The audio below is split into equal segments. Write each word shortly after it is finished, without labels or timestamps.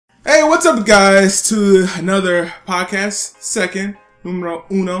Hey, what's up, guys? To another podcast, second numero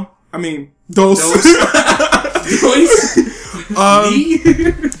uno. I mean, dos.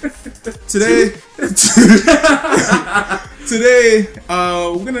 Today,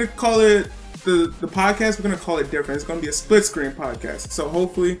 we're gonna call it the podcast. We're gonna call it different. It's gonna be a split screen podcast. So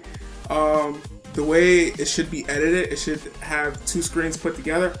hopefully, the way it should be edited, it should have two screens put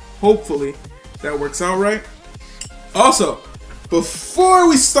together. Hopefully, that works out right. Also, before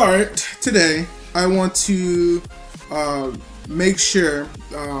we start today, I want to make sure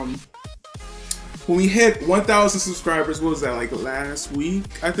when we hit 1,000 subscribers, what was that, like last week,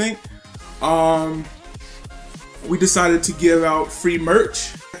 I think? We decided to give out free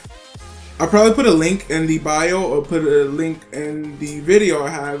merch. I'll probably put a link in the bio or put a link in the video,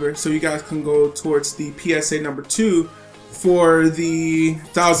 however, so you guys can go towards the PSA number 2 for the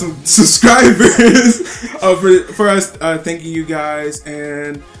 1,000 subscribers. For us thanking you guys,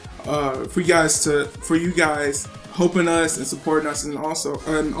 and for you guys helping us and supporting us, and also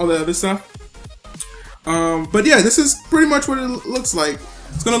all the other stuff. But yeah, this is pretty much what it looks like.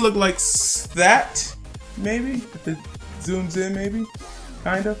 It's gonna look like that, maybe if it zooms in, maybe,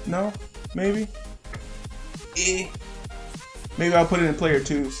 kind of. No, maybe. Maybe I'll put it in player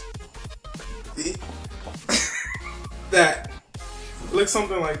 2s. That looks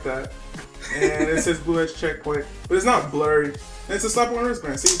something like that, and it says BluEdge Chekpoint, but it's not blurry. And it's a slap-on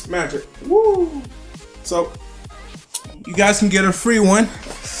wristband. See, magic. Woo! So you guys can get a free one,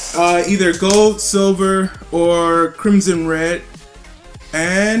 either gold, silver, or crimson red.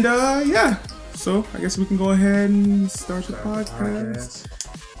 And yeah. So I guess we can go ahead and start the podcast.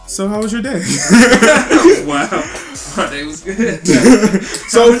 So how was your day? Wow, my day was good.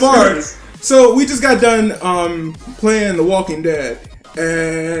 So far. So we just got done playing The Walking Dead,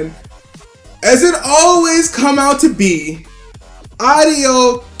 and as it always come out to be,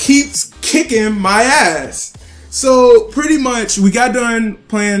 audio keeps kicking my ass. So pretty much we got done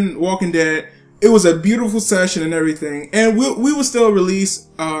playing Walking Dead. It was a beautiful session and everything, and we will still release.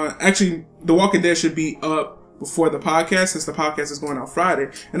 Actually, The Walking Dead should be up before the podcast, since the podcast is going out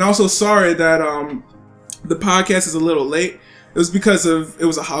Friday. And also sorry that the podcast is a little late. It was because it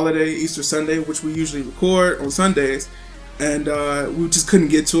was a holiday, Easter Sunday, which we usually record on Sundays, and we just couldn't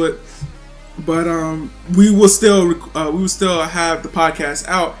get to it. But we will still have the podcast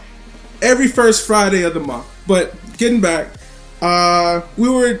out every first Friday of the month. But getting back, we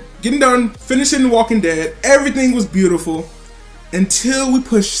were getting done finishing Walking Dead. Everything was beautiful until we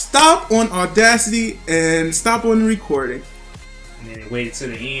pushed stop on Audacity and stop on recording. And then it waited to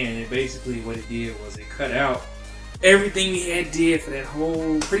the end, and basically what it did was it cut out everything we had did for that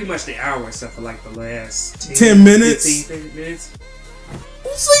whole, pretty much the hour, except for like the last 10 minutes. 15 minutes.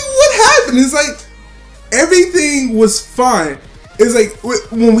 It's like, what happened? It's like, everything was fine. It's like,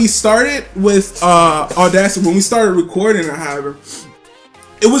 when we started with Audacity, when we started recording or however,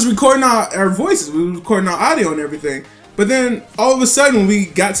 it was recording our voices, we were recording our audio and everything. But then, all of a sudden, when we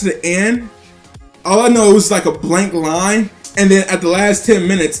got to the end, all I know, it was like a blank line, and then at the last 10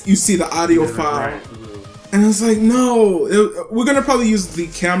 minutes, you see the audio file. Right. And I was like, no, we're going to probably use the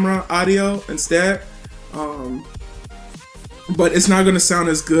camera audio instead. But it's not going to sound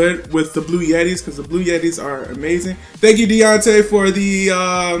as good with the Blue Yetis, because the Blue Yetis are amazing. Thank you, Deontay, for the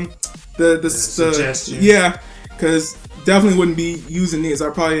suggestion. Yeah, because definitely wouldn't be using these. I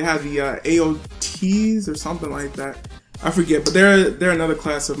probably have the AOTs or something like that. I forget, but they're another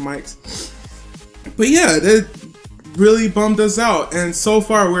class of mics. But yeah, they really bummed us out, and so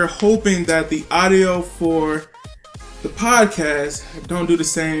far we're hoping that the audio for the podcast don't do the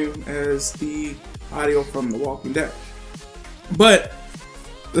same as the audio from The Walking Dead. But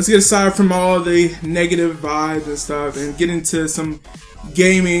let's get aside from all the negative vibes and stuff and get into some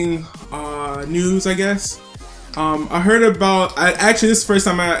gaming news, I guess. I heard about, actually this is the first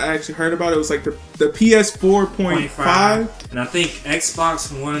time I actually heard about it. It was like the PS4.5. And I think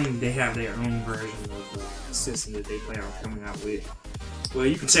Xbox One, they have their own version of the system that they plan on coming out with. Well,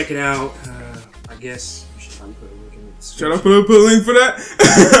 you can check it out. I guess you should probably put a link in the description. Should I put a link for that?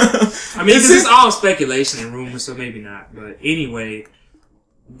 I mean, this is all speculation and rumors, so maybe not. But anyway,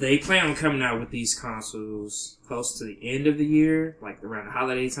 they plan on coming out with these consoles close to the end of the year, like around the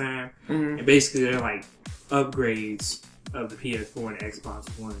holiday time. Mm-hmm. And basically, they're like upgrades of the PS4 and Xbox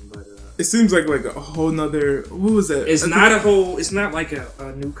One. But it seems like a whole nother. What was that? It's not a whole. It's not like a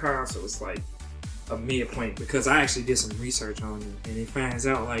new console. It's like a midpoint, because I actually did some research on it, and it turns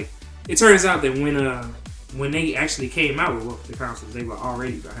out that when they actually came out with the consoles, they were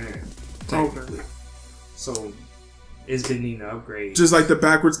already behind technically. Okay. So it's been needing to upgrade. Just like the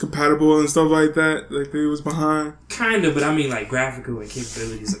backwards compatible and stuff like that. Like they was behind. Kind of, but I mean like graphical and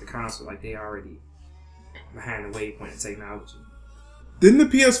capabilities of the console. Like they already behind the waypoint of technology. Didn't the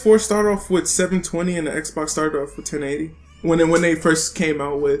PS4 start off with 720 and the Xbox started off with 1080 when they first came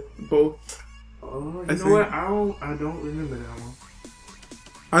out with both? Oh, you know what? I don't remember that one.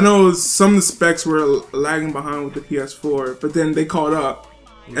 I know some of the specs were lagging behind with the PS4, but then they caught up,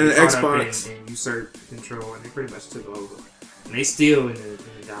 and the Xbox and usurped control, and they pretty much took over. And they still in the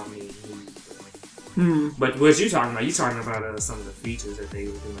dominating league. But what you talking about? You talking about some of the features that they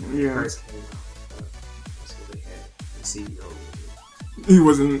were doing when they first came out. That's what they had. The CEO. He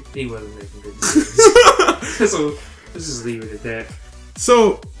wasn't making good decisions. So let's just leave it at that.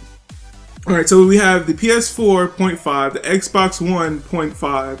 So, alright, so we have the PS4 0.5, the Xbox One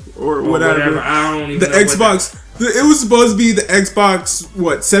 0.5, or whatever. I don't even the know Xbox, it was supposed to be the Xbox,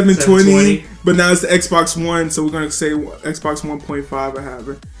 720, but now it's the Xbox One, so we're going to say Xbox 1.5 or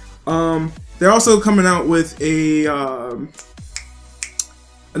however. They're also coming out with a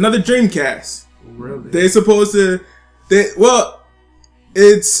another Dreamcast. Really? They're supposed to,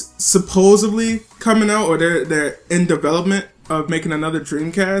 it's supposedly coming out, or they're in development of making another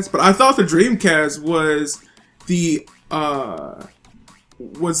Dreamcast. But I thought the Dreamcast was the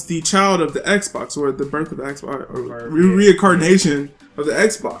child of the Xbox, or the birth of the Xbox, or reincarnation of the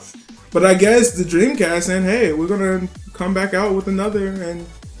Xbox. But I guess the Dreamcast saying, "Hey, we're gonna come back out with another," and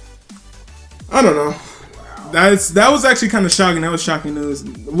I don't know. That was actually kind of shocking. That was shocking news.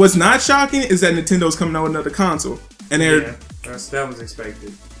 What's not shocking is that Nintendo's coming out with another console, and they're that was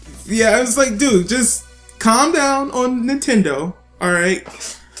expected. Yeah, I was like, dude, just calm down on Nintendo. All right,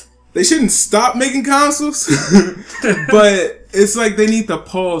 they shouldn't stop making consoles, but it's like they need to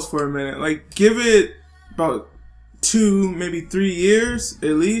pause for a minute. Like, give it about 2, maybe 3 years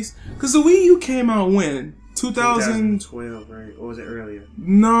at least, because the Wii U came out when 2012, right? Or was it earlier?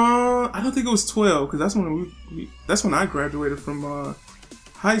 No, I don't think it was 12, because that's when I graduated from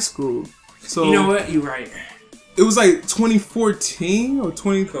high school. So you know what? You're right. It was like 2014 or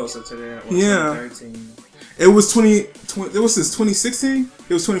 20. Closer to that. Yeah. 2013. It was 20. It was since 2016.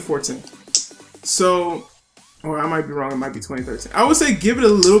 It was 2014. So, or I might be wrong. It might be 2013. I would say give it a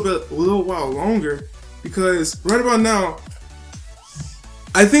little while longer, because right about now,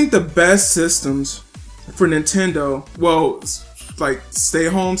 I think the best systems for Nintendo, well, like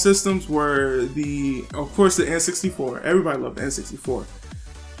stay-home systems, were of course the N64. Everybody loved the N64.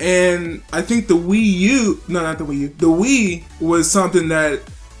 And I think the Wii U, no, not the Wii U, the Wii was something that,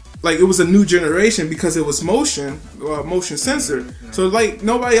 like, it was a new generation because it was motion censored. So, like,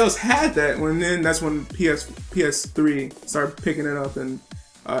 nobody else had that. That's when PS3 started picking it up, and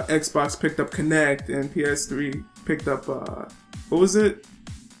Xbox picked up Kinect, and PS3 picked up, what was it?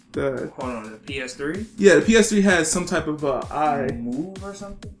 Hold on, the PS3? Yeah, the PS3 has some type of Move or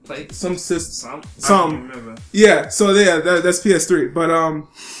something? Like some system. I don't remember. Yeah, so yeah, that's PS3. But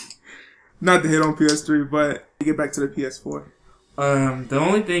not to hit on PS3, but to get back to the PS4. The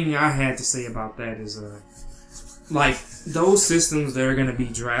only thing I had to say about that is like those systems, they're gonna be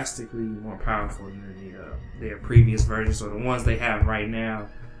drastically more powerful than their previous versions, or the ones they have right now,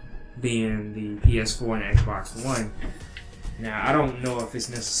 being the PS4 and Xbox One. Now, I don't know if it's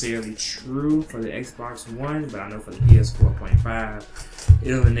necessarily true for the Xbox One, but I know for the PS4.5,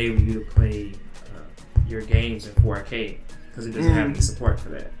 it'll enable you to play your games in 4K, because it doesn't have any support for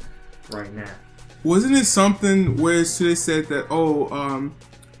that right now. Wasn't it something where they said that,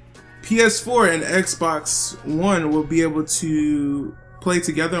 PS4 and Xbox One will be able to play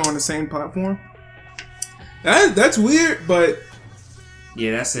together on the same platform? That's weird, but...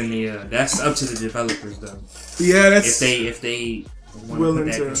 Yeah, that's that's up to the developers, though. Yeah, that's if they want to put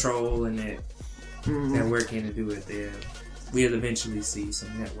that control and that work in to do it, we'll eventually see some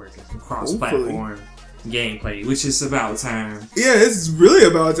networking, some cross-platform gameplay, which is about time. Yeah, it's really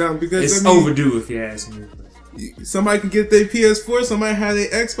about time, because it's overdue, if you ask me. Somebody can get their PS4, somebody have their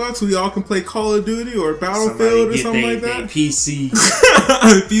Xbox, we all can play Call of Duty or Battlefield or something like that. PC,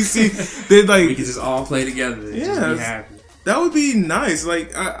 PC. They we can just all play together. And just be happy. That would be nice.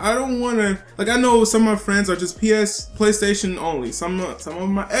 Like, I don't want to... Like, I know some of my friends are just PlayStation only. Some of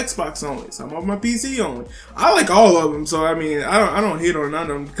my Xbox only. Some of my PC only. I like all of them. So, I mean, I don't hate on none of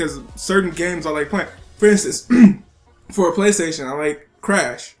them, because certain games I like playing. For instance, for a PlayStation, I like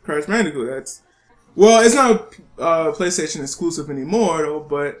Crash Bandicoot. Well, it's not PlayStation exclusive anymore, though,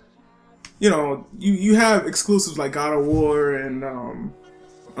 but, you know, you have exclusives like God of War and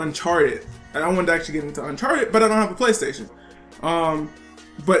Uncharted. And I wanted to actually get into Uncharted, but I don't have a PlayStation.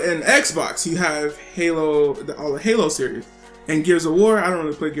 But in Xbox, you have Halo, all the Halo series. And Gears of War, I don't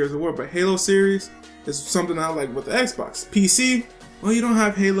really play Gears of War, but Halo series, It's something I like with the Xbox. PC, well, you don't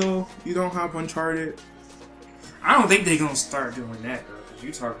have Halo, you don't have Uncharted. I don't think they're gonna start doing that though, because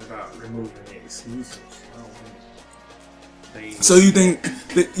you're talking about removing the exclusives. I don't think so you think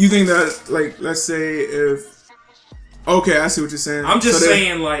that like, let's say if, okay, I see what you're saying. I'm just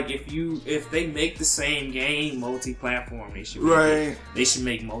saying, like, if they make the same game multi-platform, they should they should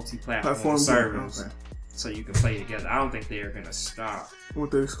make multi-platform servers so you can play together. I don't think they're gonna stop with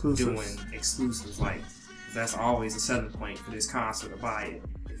the exclusives. Doing exclusives. Like, that's always a selling point for this console to buy it.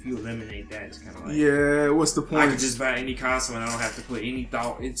 If you eliminate that, it's kind of like, yeah, what's the point? I can just buy any console and I don't have to put any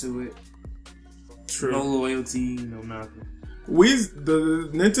thought into it. True. No loyalty, no nothing. The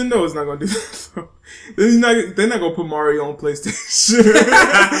Nintendo is not gonna do that. They're not gonna put Mario on PlayStation.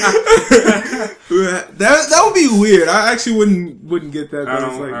 that would be weird. I actually wouldn't get that. I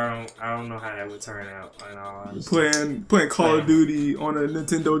don't know how that would turn out. Playing Call of Duty on a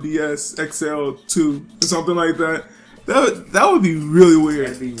Nintendo DS XL2 or something like that. That would be really weird.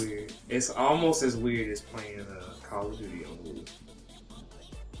 That'd be weird. It's almost as weird as playing Call of Duty on the Wii.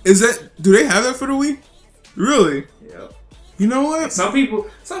 Is that? Do they have that for the Wii? Really? Yep. You know what? Some people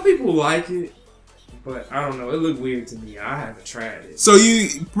like it, but I don't know. It looked weird to me. I haven't tried it. So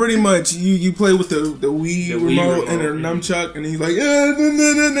you pretty much you play with the Wii remote and a numchuck, and he's like, I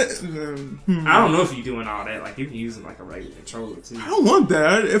don't know if you're doing all that. Like, you can use it like a regular controller too. I don't want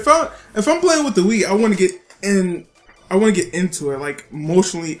that. If I'm playing with the Wii, I want to get in. I want to get into it, like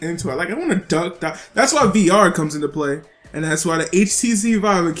emotionally into it. Like, I want to duck. That's why VR comes into play, and that's why the HTC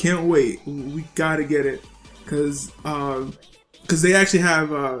Vive. I can't wait. We gotta get it because they actually have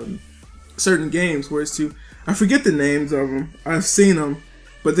certain games where it's to, I forget the names of them. I've seen them,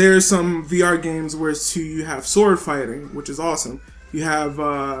 but there's some VR games where it's to, you have sword fighting, which is awesome. You have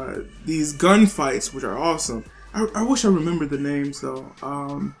these gunfights, which are awesome. I wish I remembered the names though.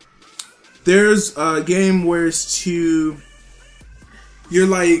 There's a game where it's to, you're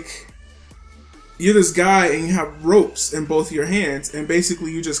this guy and you have ropes in both your hands, and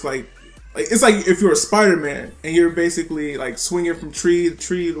basically you just like it's like if you're a Spider-Man and you're basically like swinging from tree to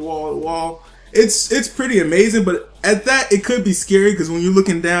tree to wall to wall. It's pretty amazing, but at that it could be scary because when you're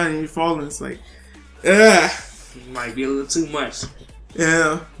looking down and you're falling, it's like, it might be a little too much.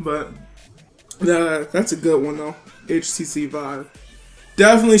 Yeah, but that's a good one though. HTC Vive.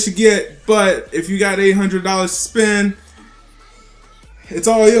 Definitely should get, but if you got $800 to spend, it's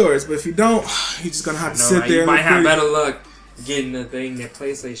all yours. But if you don't, you're just gonna have to sit there. You might have better luck getting the thing that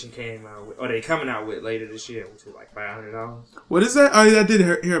PlayStation came out with, or they coming out with later this year, which is like $500. What is that? Oh, I did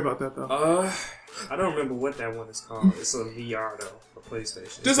hear about that though. I don't remember what that one is called. It's a VR though for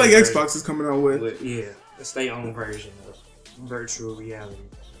PlayStation. Just like Xbox is coming out with. Yeah, it's their own version of virtual reality.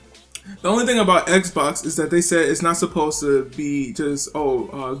 The only thing about Xbox is that they said it's not supposed to be just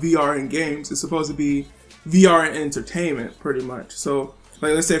VR and games. It's supposed to be VR and entertainment, pretty much. So,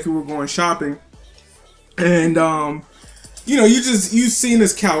 like, let's say if we were going shopping, and you've seen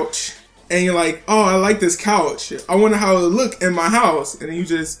this couch, and you're like, oh, I like this couch. I wonder how it would look in my house, and then you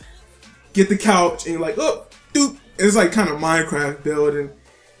just get the couch, and you're like, oh, doop. It's like kind of Minecraft build, and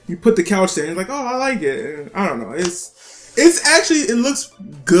you put the couch there, and you're like, oh, I like it. And I don't know. It's actually, it looks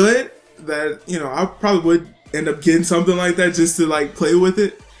good that, I probably would end up getting something like that just to like play with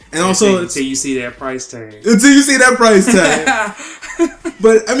it. And also until you see that price tag. Until you see that price tag.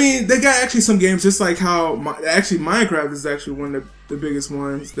 But I mean, they got actually some games just like how Minecraft is actually one of the biggest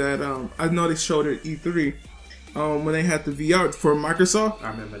ones that I know they showed at E3 when they had the VR for Microsoft.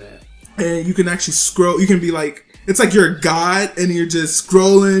 I remember that. And you can actually scroll. You can be like, it's like you're a god and you're just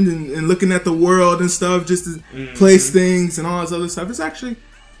scrolling and looking at the world and stuff just to place things and all this other stuff. It's actually,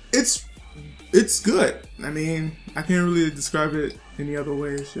 it's good. I mean, I can't really describe it any other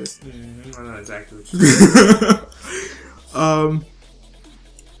way. It's just, I know exactly what you're saying.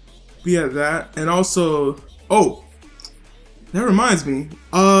 Yeah, that, and also, that reminds me.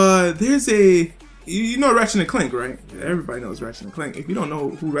 There's a, you know Ratchet and Clank, right? Everybody knows Ratchet and Clank. If you don't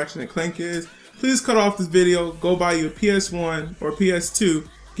know who Ratchet and Clank is, please cut off this video, go buy you a PS1 or PS2,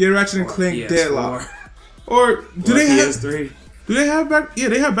 get Ratchet and Clank PS4. Deadlock. Or do they have PS3? Do they have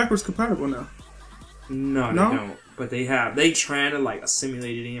they have backwards compatible now. No, they don't. But they trying to like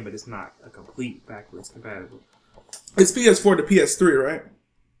assimilate it in, but it's not a complete backwards compatible. It's PS4 to PS3, right?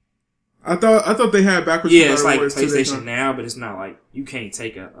 I thought they had backwards compatible. Yeah, it's like PlayStation Now, but it's not like you can't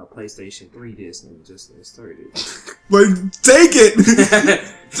take a PlayStation 3 disc and just insert it. Like, take it!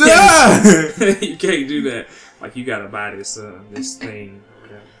 You can't do that. Like, you gotta buy this thing.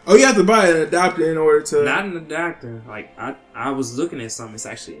 Oh, you have to buy an adapter in order to... Not an adapter. Like, I was looking at something. It's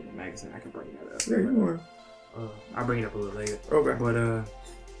actually in the magazine. I can bring that up. Yeah, you want. I'll bring it up a little later. Okay. But,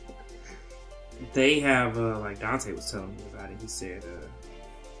 they have like Dante was telling me about it. He said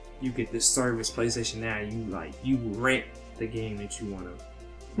you get this service PlayStation Now. You rent the game that you want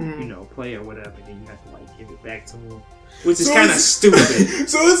to play or whatever, and then you have to like give it back to them, which is kind of stupid.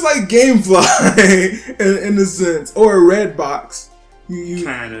 So it's like GameFly in a sense, or a Redbox. You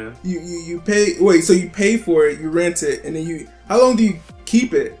kind of you pay. Wait, so you pay for it, you rent it, and then how long do you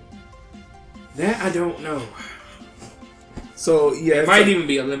keep it? That I don't know. So yeah, it might even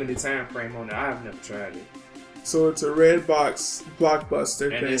be a limited time frame on it. I've never tried it. So it's a Redbox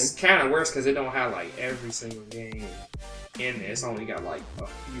blockbuster and thing. It's kind of worse because it don't have like every single game in there. It's only got like a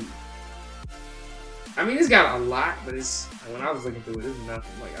few. I mean, it's got a lot, but when I was looking through it, it's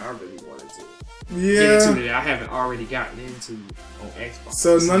nothing like I really wanted to get into that I haven't already gotten into on Xbox.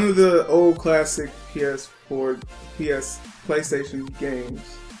 So none of the old classic PS4, PlayStation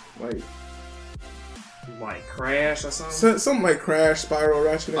games, like Crash or something. Something like Crash, Spyro,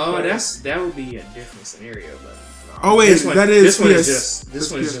 Ratchet. That would be a different scenario. But oh wait, this one is just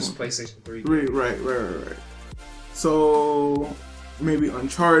PlayStation 3. Right. So maybe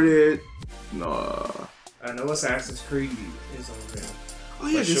Uncharted. No. I know Assassin's Creed is on there. Oh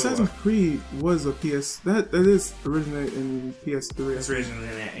yeah, Assassin's Creed was a PS. That is originated in PS3. It's originally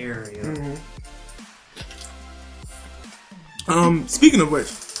in that area. Mm-hmm. Speaking of which,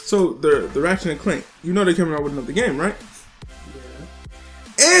 so the Ratchet and Clank, they're coming out with another game, right?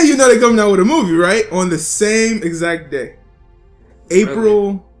 Yeah. And they're coming out with a movie, right? On the same exact day,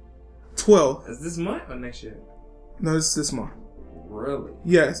 April 12th. Is this month or next year? No, it's this month. Really?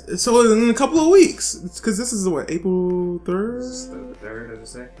 Yes. So in a couple of weeks, because this is what, April 3rd? This is the 3rd or the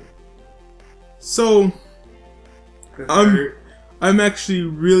 2nd. So I'm actually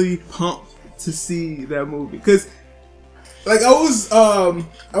really pumped to see that movie because, like, I was on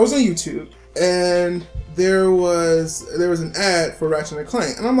YouTube and there was an ad for Ratchet and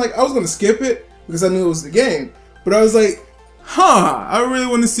Clank, and I'm like, I was gonna skip it because I knew it was the game, but I was like, I really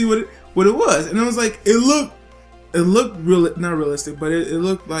want to see what it was, and I was like, it looked not realistic, but it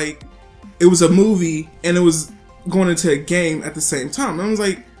looked like it was a movie and it was going into a game at the same time. And I was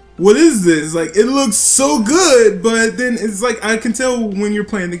like, what is this? Like, it looks so good, but then it's like I can tell when you're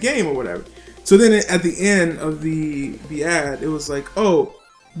playing the game or whatever. So then at the end of the ad, it was like, oh,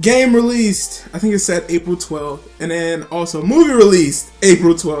 game released, I think it said April 12th, and then also movie released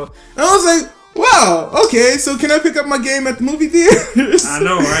April 12th. And I was like, wow, okay, so can I pick up my game at the movie theaters? I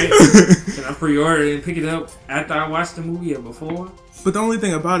know, right? Can I pre-order it and pick it up after I watch the movie or before? But the only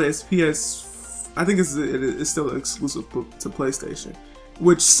thing about it is I think it's still exclusive to PlayStation,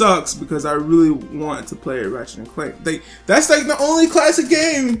 which sucks because I really want to play Ratchet and Clank. That's like the only classic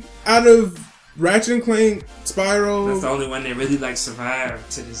game out of Ratchet and Clank, Spyro. That's the only one that really like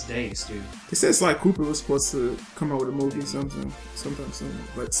survived to this day, dude. It says Sly Cooper was supposed to come out with a movie sometime soon,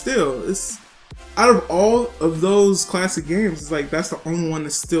 but still, it's out of all of those classic games, it's like that's the only one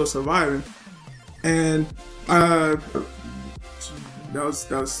that's still surviving. And that was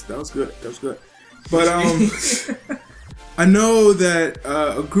good. That was good. But I know that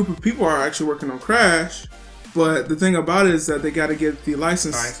a group of people are actually working on Crash. But the thing about it is that they got to get the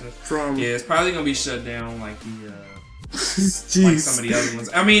license from. Yeah, it's probably gonna be shut down like the like some of the other ones.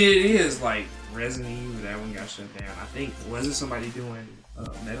 I mean, it is like Resident Evil. That one got shut down. I think wasn't somebody doing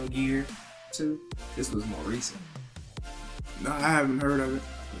Metal Gear 2? This was more recent. No, I haven't heard of it.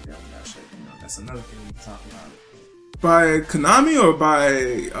 I think that one got shut down. That's another thing we can talk about. By Konami or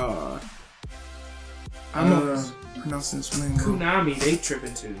by I'm not pronouncing this name. Konami, they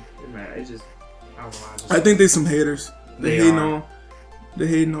tripping too. It just. I think there's some haters. They hating on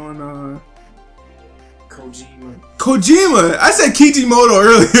Kojima. I said Kijimoto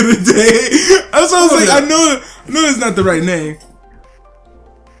earlier today. I was like, I know it's not the right name.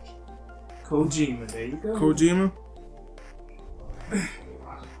 Kojima, there you go. Kojima.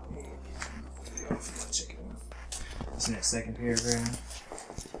 It's in that second paragraph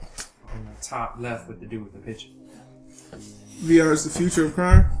on the top left with the dude with the picture. VR is the future of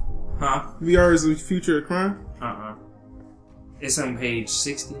crime. Huh? VR is the future of crime? It's on page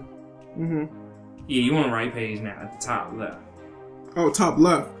 60. Mm-hmm. Yeah, you on the right page now, at the top left. Oh, top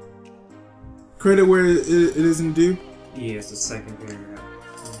left. Credit where it isn't due? Yeah, it's the second paragraph.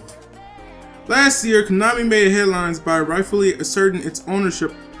 Last year, Konami made headlines by rightfully asserting its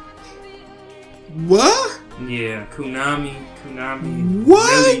ownership. What? Yeah, Konami.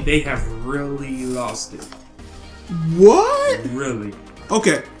 What? Really, they have really lost it. What? Really?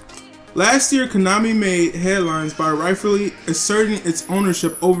 Okay. Last year, Konami made headlines by rightfully asserting its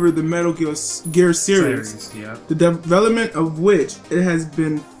ownership over the Metal Gear series, yeah. The development of which it has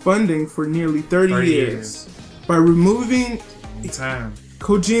been funding for nearly 30 years. By removing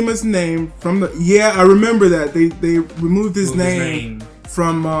Kojima's name from the... Yeah, I remember that. They removed his name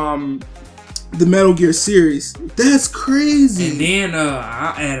from the Metal Gear series. That's crazy. And then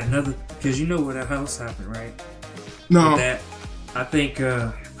I'll add another... Because you know what else happened, right? No. With that, I think...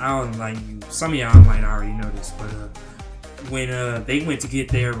 I don't like you. Some of y'all might already know this, but when they went to get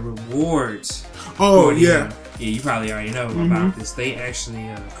their rewards... Oh, yeah. Yeah, you probably already know about this. They actually...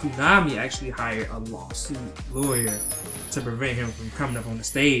 Konami actually hired a lawsuit lawyer to prevent him from coming up on the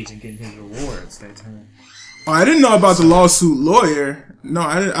stage and getting his rewards that time. Oh, I didn't know about the lawsuit lawyer. No,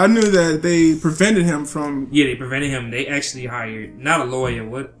 I knew that they prevented him from... Yeah, they prevented him. They actually hired... Not a lawyer.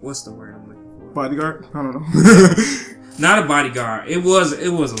 What's the word I'm looking for? Bodyguard? I don't know. Not a bodyguard. It was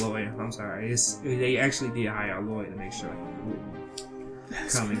a lawyer. I'm sorry. They actually did hire a lawyer to make sure he wouldn't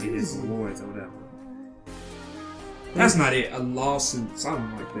come and get his rewards or whatever. That's not it. A lawsuit.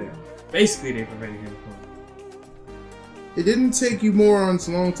 Something like that. Basically, they prevented him from... It didn't take you morons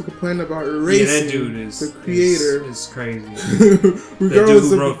long to complain about erasing that dude is the creator. It's crazy. Regardless dude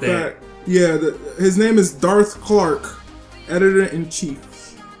who of wrote the fact. Yeah, his name is Darth Clark,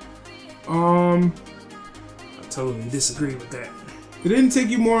 editor-in-chief. I totally disagree with that. It didn't take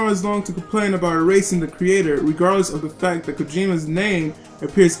you morons long to complain about erasing the creator, regardless of the fact that Kojima's name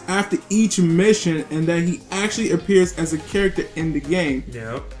appears after each mission and that he actually appears as a character in the game.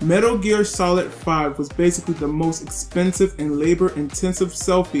 Yep. Metal Gear Solid 5 was basically the most expensive and labor-intensive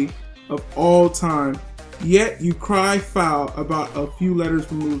selfie of all time, yet you cry foul about a few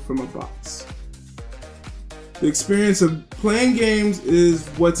letters removed from a box. The experience of playing games is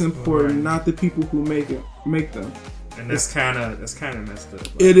what's important, not the people who make them. And that's kind of messed up.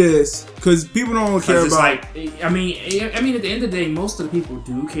 It is, because people don't care about. Like, I mean, at the end of the day, most of the people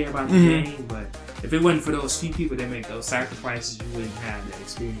do care about the game. But if it wasn't for those few people that make those sacrifices, you wouldn't have that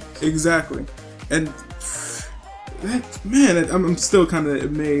experience. Exactly, and that, man, I'm still kind of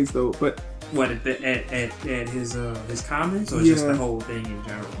amazed though. But what at his comments or just the whole thing in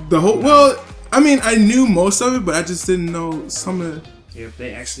general? The whole. Well, I mean, I knew most of it, but I just didn't know some of. If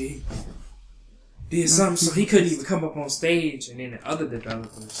they actually did something, so he couldn't even come up on stage, and then the other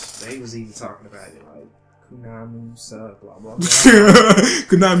developers, they was even talking about it, like, Konami, you suck, blah, blah, blah.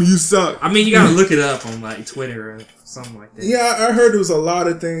 Konami, you suck. I mean, you gotta look it up on, like, Twitter or something like that. Yeah, I heard there was a lot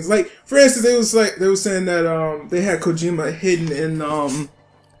of things. Like, for instance, they were saying that, they had Kojima hidden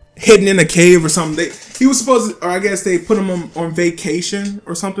in a cave or something. He was supposed to, or I guess they put him on vacation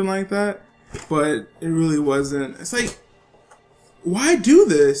or something like that, but it really wasn't. It's like, why do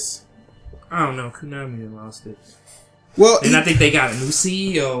this? I don't know. Konami lost it. Well, and I think they got a new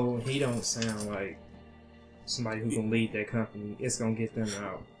CEO. He don't sound like somebody who can lead that company. It's gonna get them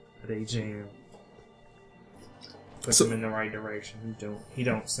out of their jam. Put them in the right direction. He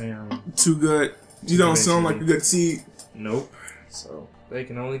don't sound too good. You don't sound like a good seed. Nope. So they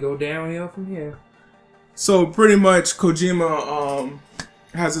can only go downhill from here. So pretty much, Kojima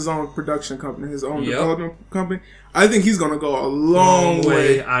has his own production company, his own development company. I think he's gonna go a long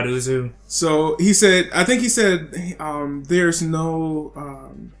way. I do too. So he said, I think he said, there's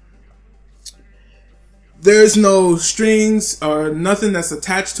no strings or nothing that's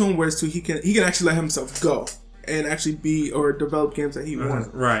attached to him, whereas he can actually let himself go and actually be or develop games that he wants.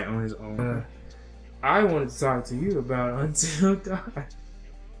 Right, on his own. I wanted to talk to you about Until Dawn.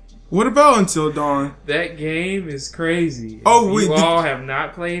 What about Until Dawn? That game is crazy. Oh, if you all have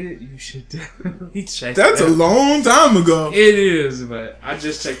not played it, you should definitely check it out. That's a long time ago. It is, but I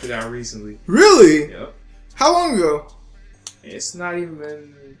just checked it out recently. Really? Yep. How long ago? It's not even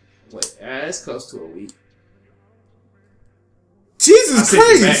been... it's close to a week. Jesus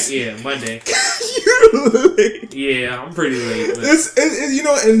Christ! Yeah, Monday. You're late. Yeah, I'm pretty late. But...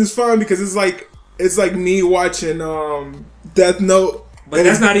 and it's fun because it's like me watching Death Note. But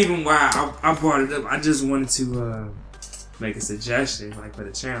that's not even why I brought it up. I just wanted to make a suggestion, like, for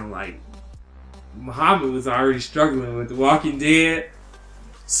the channel. Like, Muhammad was already struggling with The Walking Dead.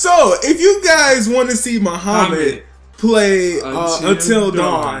 So, if you guys want to see Muhammad play Until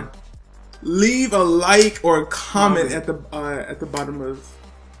Dawn, leave a like or a comment at the bottom of.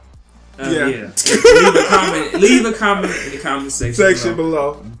 Leave a comment in the comment section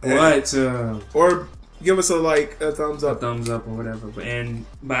below. But or give us a thumbs up. A thumbs up or whatever. And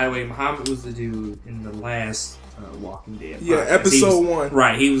by the way, Muhammad was the dude in the last Walking Dead podcast. Yeah, episode 1.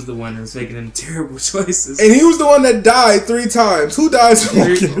 Right, he was the one that was making them terrible choices. And he was the one that died 3 times. Who dies from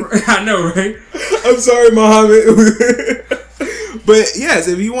Walking? I know, right? I'm sorry, Muhammad. But yes,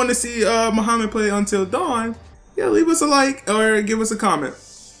 if you want to see Muhammad play Until Dawn, leave us a like or give us a comment.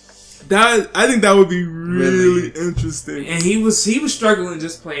 I think that would be really interesting. And he was struggling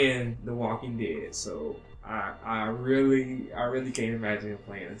just playing The Walking Dead, so I really can't imagine him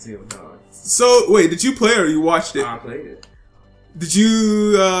playing Until Dawn. So wait, did you play it or you watched it? I played it. Did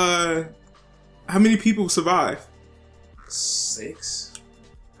you? How many people survive? 6.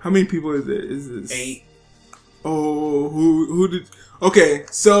 How many people is it? Is this 8? Oh, who did? Okay,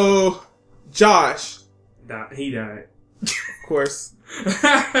 so Josh. He died. Of course. And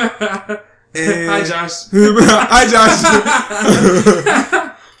Hi, Josh. Hi, Josh.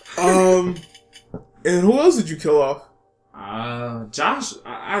 And who else did you kill off? Josh.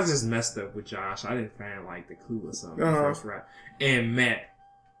 I just messed up with Josh. I didn't find like the clue or something. First round. And Matt.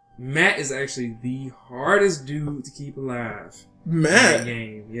 Matt is actually the hardest dude to keep alive. Matt? In the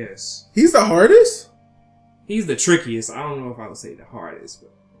game, yes. He's the hardest? He's the trickiest. I don't know if I would say the hardest,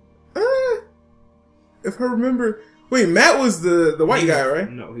 but if I remember, wait, Matt was the white guy, right?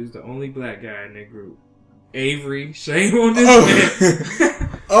 No, he was the only black guy in that group. Avery, shame on this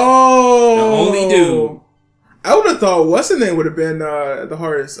man. Oh, the only dude. I would have thought what's the name would have been the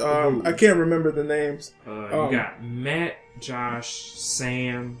hardest. I can't remember the names. You got Matt, Josh,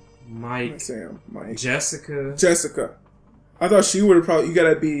 Sam, Mike, Jessica. I thought she would have probably. You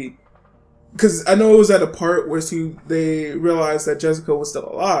gotta be. Because I know it was at a part where they realized that Jessica was still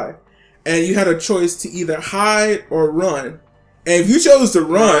alive. And you had a choice to either hide or run. And if you chose to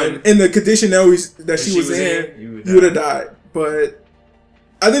run in the condition that she was in, you would have died. But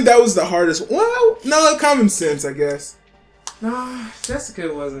I think that was the hardest. Well, no, common sense, I guess. No,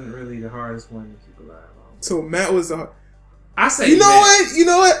 Jessica wasn't really the hardest one to keep alive. So Matt was the hardest. I say You know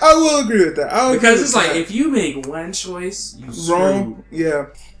what? I will agree with that. Because it's like, if you make one choice, you wrong. Yeah.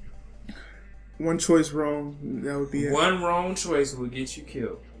 One choice wrong, that would be it. One wrong choice will get you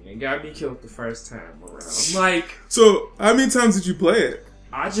killed. You got me killed the first time around. Like, so how many times did you play it?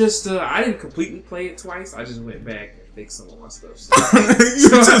 I just I didn't completely play it twice. I just went back and fixed some of my stuff. You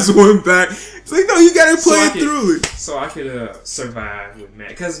just went back. It's like, no, you gotta play it through. So I could survive with Matt,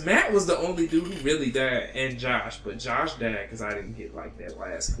 because Matt was the only dude who really died, and Josh. But Josh died because I didn't get like that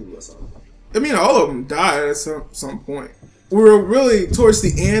last clue or something. I mean, all of them died at some point. We were really towards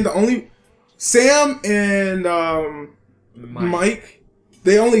the end. The only Sam and Mike,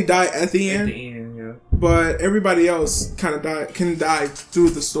 they only die at the end. At the end, yeah. But everybody else kind of can die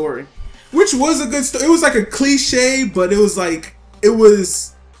through the story, which was a good story. It was like a cliche, but it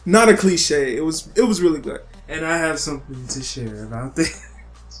was not a cliche. It was really good. And I have something to share about that.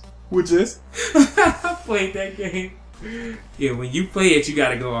 Which is? I played that game. Yeah, when you play it, you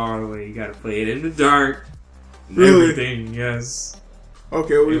gotta go all the way. You gotta play it in the dark. Really? Everything, yes.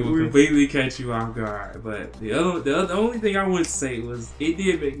 Okay, it will completely catch you off guard. But the only thing I would say was it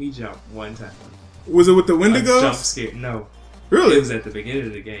did make me jump one time. Was it with the Wendigos? Jump scare? No. Really? It was at the beginning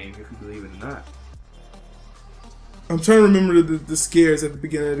of the game, if you believe it or not. I'm trying to remember the scares at the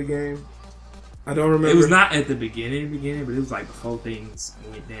beginning of the game. I don't remember. It was not at the beginning, but it was like before things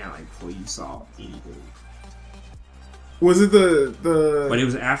went down, like before you saw anything. Was it the? But it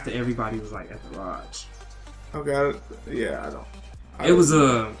was after everybody was like at the lodge. Okay, yeah, I don't. It was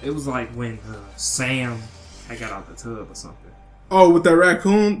like when Sam had got out the tub or something. Oh, with that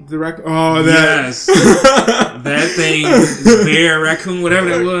raccoon, Oh, that. Yes, that thing, bear, raccoon, whatever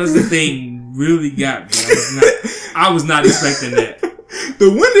that was. The thing really got me. I was not expecting that. The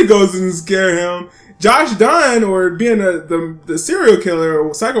Wendigos didn't scare him. Josh dying or being the serial killer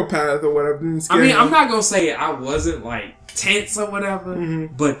or psychopath or whatever didn't scare him. I'm not gonna say I wasn't like tense or whatever,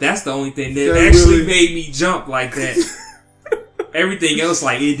 but that's the only thing that actually made me jump like that. Everything else,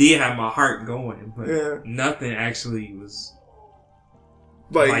 like, it did have my heart going, but nothing actually was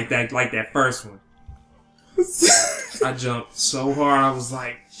like that first one. I jumped so hard, I was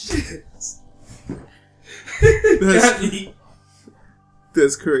like, shit.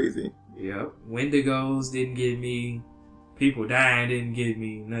 That's crazy. Yep. Wendigos didn't get me. People dying didn't get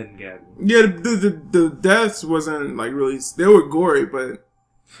me. Nothing got me. Yeah, the deaths wasn't like really. They were gory, but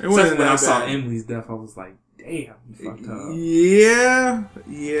it wasn't. When I saw Emily's death, I was like, damn, you fucked up. Yeah.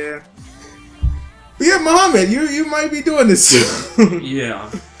 But yeah, Muhammad, you might be doing this.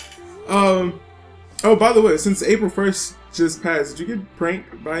 Yeah. Oh, by the way, since April 1st just passed, did you get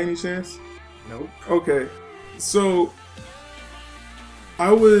pranked by any chance? Nope. Okay, so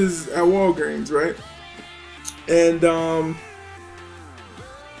I was at Walgreens, right? And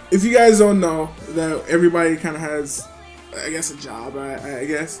if you guys don't know, that everybody kind of has, I guess, a job, I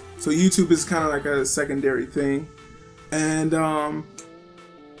guess. So YouTube is kind of like a secondary thing. And I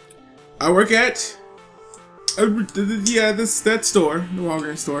work at that store, the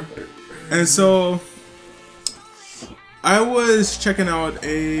Walgreens store. And so I was checking out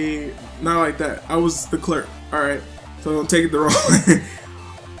not like that. I was the clerk. All right, so don't take it the wrong way.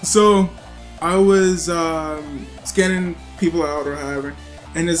 So I was scanning people out or however,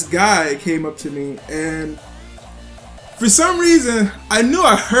 and this guy came up to me, and for some reason I knew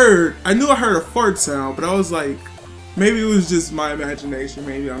I heard a fart sound, but I was like, maybe it was just my imagination.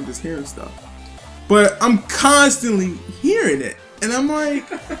 Maybe I'm just hearing stuff. But I'm constantly hearing it. And I'm like,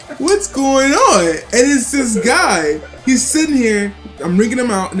 what's going on? And it's this guy. He's sitting here. I'm ringing him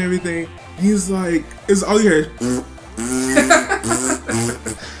out and everything. And he's like, it's all you hear.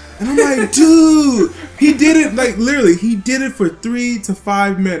 And I'm like, dude, he did it, like, literally, he did it for 3 to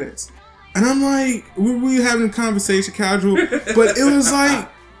 5 minutes. And I'm like, we were having a conversation, casual. But it was like,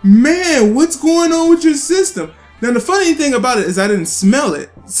 man, what's going on with your system? Now, the funny thing about it is I didn't smell it.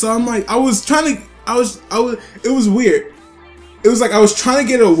 So I'm like, it was weird. It was like I was trying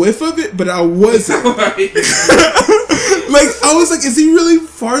to get a whiff of it, but I wasn't. Like, I was like, is he really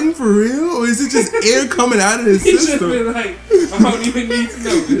farting for real? Or is it just air coming out of his system? He should have been like, I don't even need to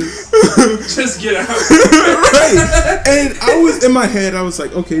know this. Just get out. Right. And I was, in my head, I was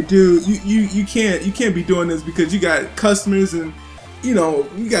like, okay, dude, you can't be doing this because you got customers and, you know,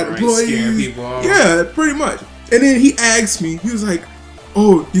 you got employees. Scaring people off. Yeah, pretty much. And then he asked me, he was like,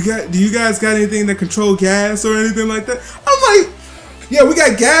 oh, do you guys got anything that control gas or anything like that? I'm like, yeah, we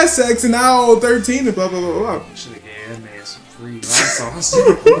got gas X and aisle 13 and blah, blah, blah, blah. Should have gave that man some free hot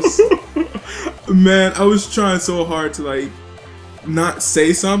sauce. Man, I was trying so hard to, like, not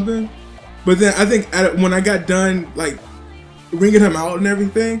say something. But then I think when I got done, like, ringing him out and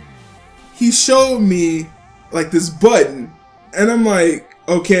everything, he showed me, like, this button. And I'm like,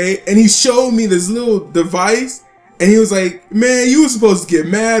 okay. And he showed me this little device. And he was like, man, you were supposed to get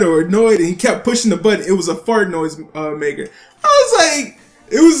mad or annoyed. And he kept pushing the button. It was a fart noise maker. I was like,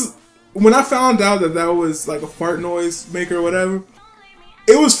 it was, when I found out that was like a fart noise maker or whatever,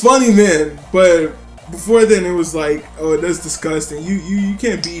 it was funny then. But before then, it was like, oh, that's disgusting. You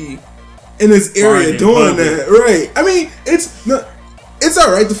can't be in this area doing that. Right. I mean, it's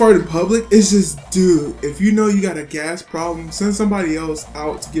alright to fart in public. It's just, dude, if you know you got a gas problem, send somebody else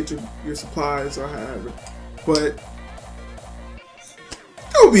out to get your supplies or however. But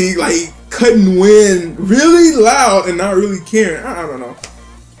it'll be like cutting wind really loud and not really caring. I don't know.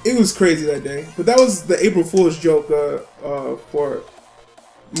 It was crazy that day. But that was the April Fool's joke for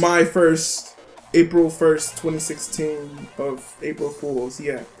my first April 1st, 2016 of April Fools.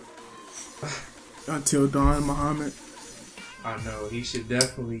 Yeah. Until Dawn Muhammad. I know. He should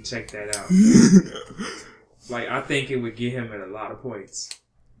definitely check that out. Like, I think it would get him at a lot of points.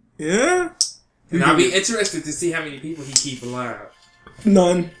 Yeah? And I'll be interested to see how many people he keep alive.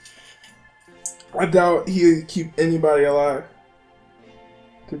 None. I doubt he'd keep anybody alive.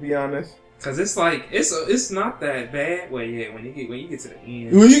 To be honest. Cause it's like it's not that bad. Well, yeah, when you get to the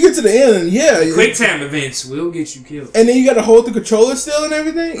end. When you get to the end, yeah. Quick time events will get you killed. And then you got to hold the controller still and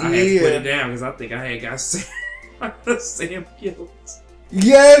everything. I had to put it down because I think I had got Sam killed.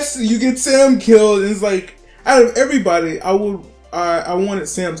 Yes, you get Sam killed. And it's like out of everybody, I wanted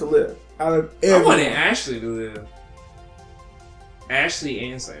Sam to live. Out of everyone. I wanted Ashley to live.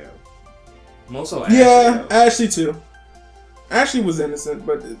 Ashley and Sam. Most of Ashley. Yeah, Ashley too. Ashley was innocent,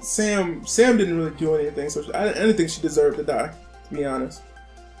 but Sam didn't really do anything, so I didn't think she deserved to die, to be honest.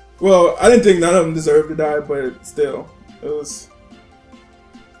 Well, I didn't think none of them deserved to die, but still,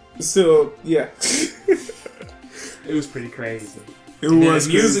 yeah. It was pretty crazy. It was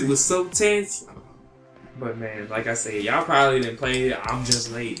the music was so tense. But man, like I said, y'all probably didn't play it. I'm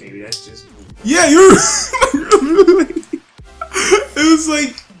just late. Maybe that's just me. Yeah, you're really late.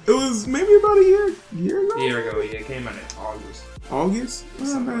 It was maybe about a year ago? A year ago, yeah. It came out in August. August?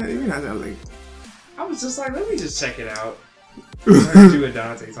 Well, you're not that late. I was just like, let me just check it out. I heard you and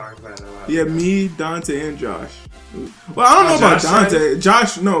Dante talking about it a lot. Yeah, me, Dante, and Josh. Well, I don't know about Dante.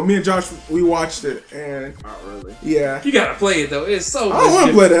 Josh, no, me and Josh, we watched it, and oh really? Yeah. You gotta play it though. It's so. I don't want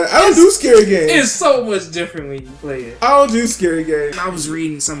to play that. I don't do scary games. It's so much different when you play it. I don't do scary games. I was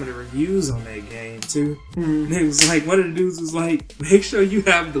reading some of the reviews on that game too. And it was like one of the dudes was like, "Make sure you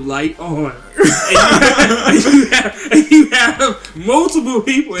have the light on, and you have multiple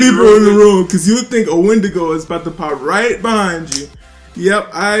people in the room, because you would think a Wendigo is about to pop right behind you."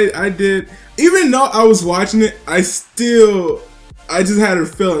 Yep, I did. Even though I was watching it, I just had a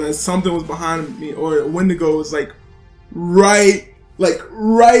feeling that something was behind me, or a Wendigo was like right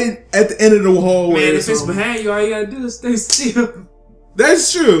at the end of the hallway. Man, if it's behind you, all you gotta do is stay still. That's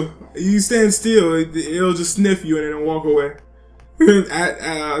true. You stand still, it'll just sniff you and then walk away.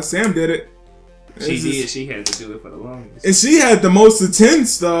 Sam did it. She did. She had to do it for the longest. And she had the most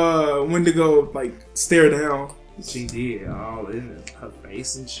intense Wendigo, like, stare down. She did all in her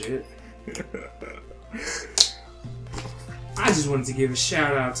face and shit. I just wanted to give a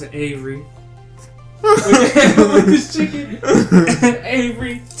shout out to Avery. With this chicken.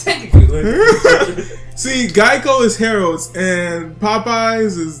 Avery, take a good look. See, Geico is Harold's and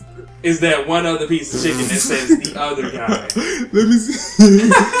Popeyes is that one other piece of chicken that says the other guy. Let me see.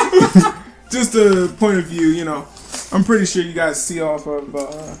 Just a point of view, you know. I'm pretty sure you guys see off of.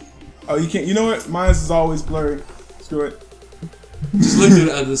 Oh, you can't. You know what? Mine is always blurry. Screw it. Just look to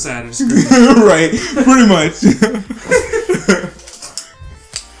the other side of the screen. Right, pretty much.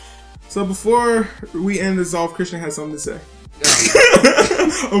 So before we end this off, Christian has something to say.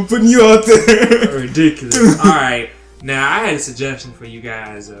 I'm putting you out there. Ridiculous. Alright. Now, I had a suggestion for you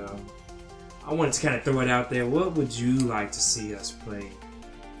guys. I wanted to kind of throw it out there. What would you like to see us play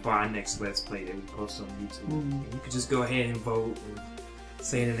for our next Let's Play that we post on YouTube? And you could just go ahead and vote and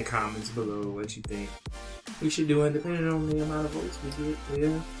say it in the comments below what you think we should do, and depending on the amount of votes we get,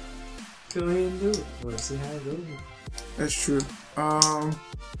 we'll go ahead and do it. We'll see how it goes. That's true.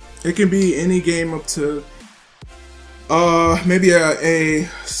 It can be any game up to maybe a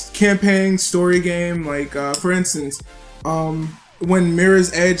campaign story game, like for instance, when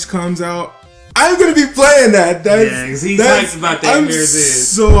Mirror's Edge comes out, I'm gonna be playing that. Because he's hyped about that. Mirror's Edge.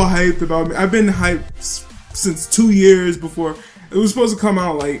 So hyped about it. I've been hyped since 2 years before. It was supposed to come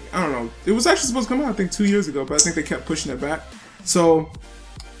out, like, I don't know. It was actually supposed to come out, I think, 2 years ago, but I think they kept pushing it back. So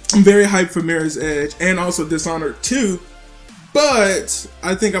I'm very hyped for Mirror's Edge and also Dishonored 2. But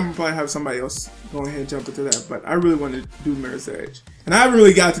I think I'm gonna probably have somebody else go ahead and jump into that. But I really want to do Mirror's Edge, and I haven't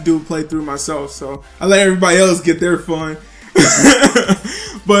really got to do a playthrough myself, so I let everybody else get their fun.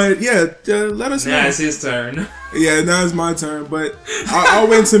 But yeah, let us know. Now it's his turn. Yeah, now it's my turn. But I'll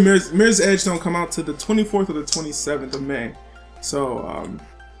wait until Mirror's Edge don't come out to the 24th or the 27th of May. So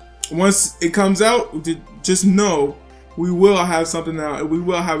once it comes out, just know we will have something out. We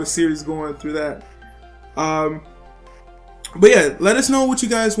will have a series going through that. But yeah, let us know what you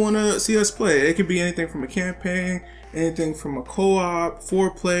guys want to see us play. It could be anything from a campaign, anything from a co-op,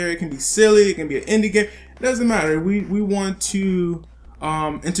 4-player. It can be silly. It can be an indie game. It doesn't matter. We want to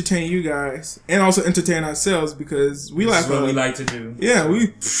entertain you guys and also entertain ourselves because we laugh. That's what we like to do. Yeah,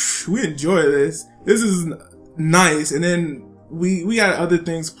 we enjoy this. This is nice. And then we got other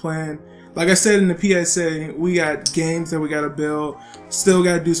things planned. Like I said in the PSA, we got games that we got to build. Still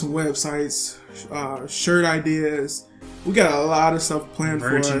got to do some websites, shirt ideas. We got a lot of stuff planned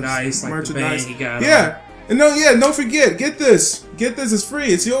for us. Merchandise, like merchandise. The band you got. Yeah. And don't forget, get this. Get this, it's free.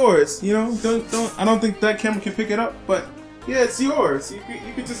 It's yours. You know, I don't think that camera can pick it up, but yeah, it's yours. You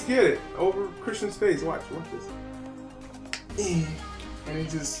can just get it over Christian's face. Watch this. And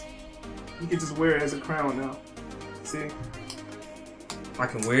you can just wear it as a crown now. See? I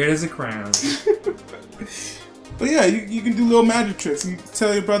can wear it as a crown. But yeah, you can do little magic tricks. You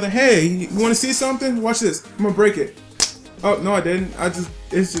tell your brother, hey, you want to see something? Watch this. I'm gonna break it. Oh no, I didn't.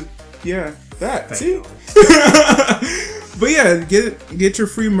 It's just yeah, that. Thank see? But yeah, get your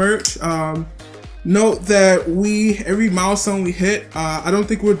free merch. Note that every milestone we hit, I don't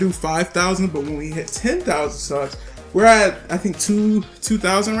think we'll do 5,000, but when we hit 10,000 subs, we're at I think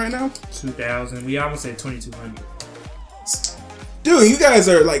 2,000 right now. 2,000. We almost at 2,200. Dude, you guys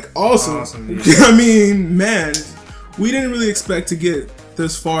are like awesome. I mean, man, we didn't really expect to get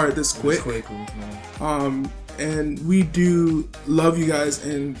this far this quick. And we do love you guys,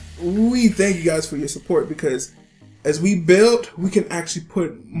 and we thank you guys for your support because as we build, we can actually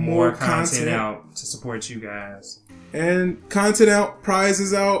put more content out to support you guys. And content out,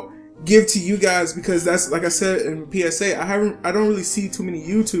 prizes out, give to you guys because that's, like I said in PSA, I don't really see too many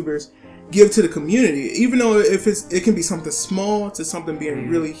YouTubers give to the community, even though it can be something small to something being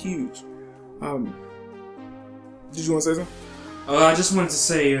really huge. Did you want to say something? I just wanted to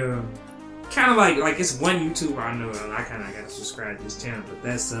say, kind of like it's one YouTuber I know, and I kind of got to subscribe to this channel, but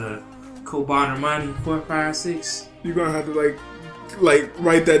that's Cobana Money 456. You're gonna have to like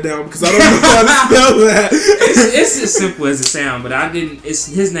write that down because I don't know how to spell that. It's as simple as it sounds, but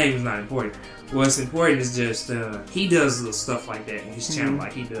his name is not important. What's important is just he does little stuff like that in his channel,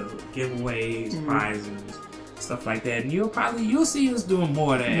 like he does giveaways, prizes, stuff like that, and you'll see us doing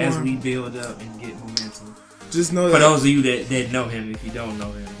more of that as we build up and get momentum. Just know that for those of you that know him, if you don't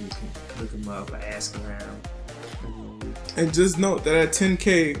know him, you can look him up or ask around. And just note that at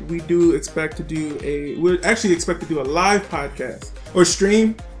 10K, we expect to do a live podcast or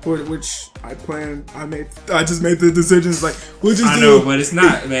stream, which I just made the decisions. Like we'll just. I know, but it's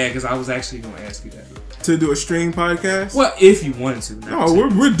not, man, because I was actually going to ask you that. To do a stream podcast? Well, if you wanted to. No, we're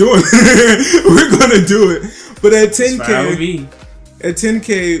doing it. We're gonna do it. But at 10K, at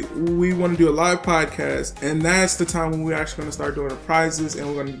 10K, we want to do a live podcast, and that's the time when we're actually going to start doing the prizes, and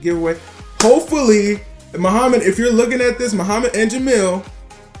we're going to give away. Hopefully, Muhammad, if you're looking at this, Muhammad and Jamil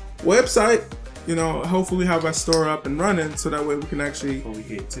website, you know, hopefully we have our store up and running, so that way we can actually. Before we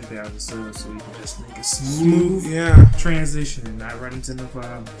hit 10,000 subs, so we can just make a smooth transition and not run into no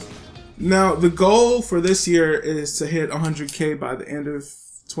problems. Now, the goal for this year is to hit 100K by the end of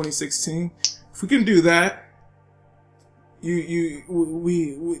 2016. If we can do that,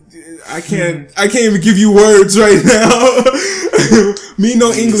 I can't even give you words right now. Me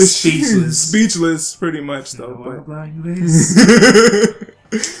no English. Speechless, pretty much though.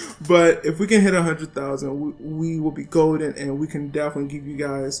 But if we can hit 100,000, we will be golden, and we can definitely give you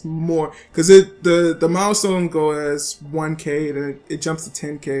guys more. Because the milestone goal is 1K, then it jumps to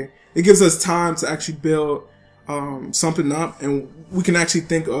 10K. It gives us time to actually build something up, and we can actually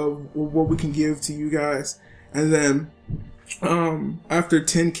think of what we can give to you guys. And then after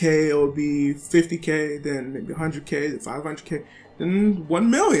 10K, it will be 50K, then maybe 100K, 500K, then 1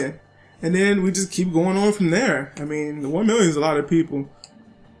 million. And then we just keep going on from there. I mean, 1 million is a lot of people.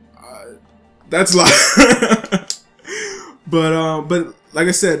 That's a lot. But like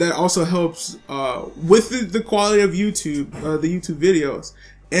I said, that also helps with the quality of YouTube, the YouTube videos.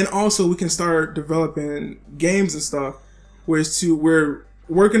 And also we can start developing games and stuff. We're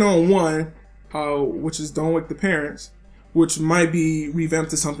working on one, which is Don't Wake the Parents, which might be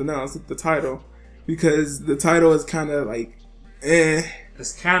revamped to something else, the title. Because the title is kind of like, It's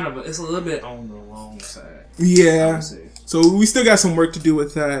it's a little bit on the wrong side. Yeah. So we still got some work to do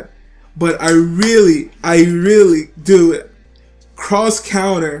with that. But I really do it. Cross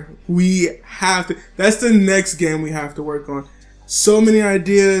counter, we have to. That's the next game we have to work on. So many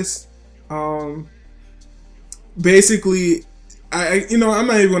ideas. Basically, I'm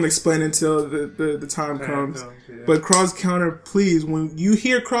not even going to explain until the time comes. Yeah. But cross counter, please, when you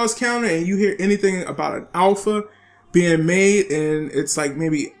hear cross counter and you hear anything about an alpha being made and it's like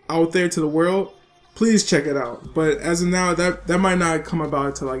maybe out there to the world, please check it out. But as of now, that might not come about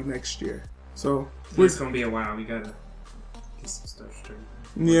until like next year. So it's gonna be a while. We gotta get some stuff straight.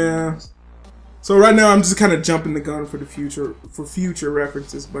 Yeah. So right now, I'm just kind of jumping the gun for future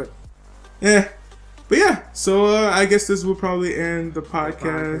references. But yeah. So I guess this will probably end the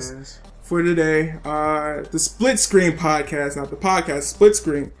podcast for today. The Split Screen Podcast, not the podcast, Split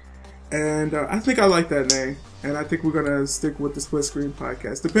Screen. And I think I like that name. And I think we're going to stick with the Split Screen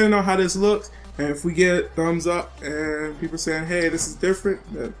Podcast. Depending on how this looks, and if we get thumbs up and people saying, hey, this is different,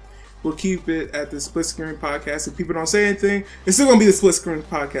 then we'll keep it at the Split Screen Podcast. If people don't say anything, it's still going to be the Split Screen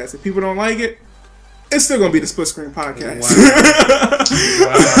Podcast. If people don't like it, it's still going to be the Split Screen Podcast.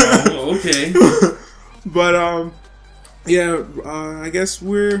 Wow. Okay. But, I guess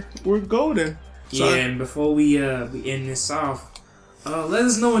we're golden. So and before we end this off, let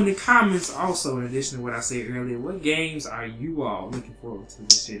us know in the comments also, in addition to what I said earlier, what games are you all looking forward to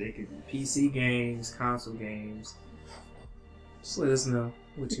this year? They could be PC games, console games. Just let us know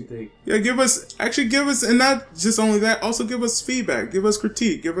what you think. Yeah, give us, and not just only that, also give us feedback, give us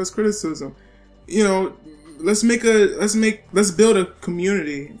critique, give us criticism. Let's build a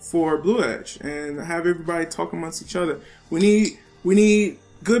community for BluEdge and have everybody talk amongst each other. We need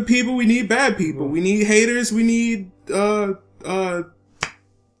good people, we need bad people, we need haters, we need good people.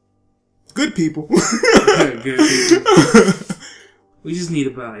 Good people. We just need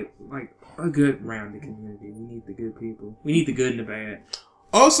about like a good rounded community. We need the good people. We need the good and the bad.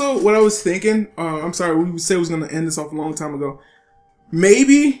 Also, what I was thinking, I'm sorry, we said we was going to end this off a long time ago.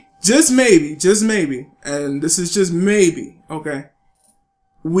 Maybe, just maybe, and this is just maybe, okay,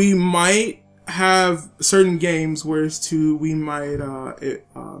 we might have certain games where we might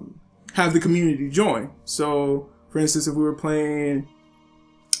have the community join. So, for instance, if we were playing,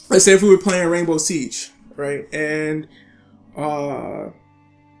 let's say if we were playing Rainbow Siege, right, and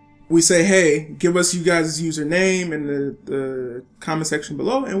we say, hey, give us you guys' username in the comment section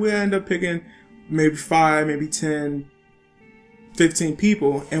below, and we end up picking maybe 5, maybe 10, 15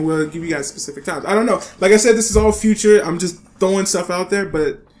 people, and we'll give you guys specific times. I don't know. Like I said, this is all future. I'm just throwing stuff out there,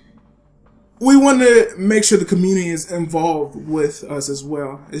 but we want to make sure the community is involved with us as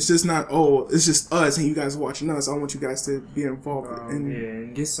well. It's just not, it's just us and you guys watching us. I want you guys to be involved.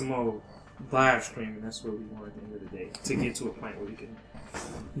 And get some more live streaming. That's what we want at the end of the day. To get to a point where we can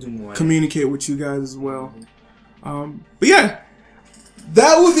do more. Communicate with you guys as well. But yeah,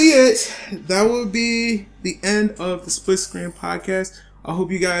 that would be it. That would be the end of the Split Screen Podcast. I hope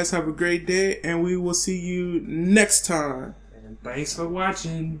you guys have a great day, and we will see you next time. Thanks for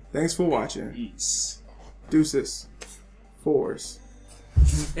watching. Peace. Deuces. 4s.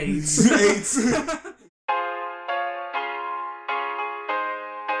 8s. 8s.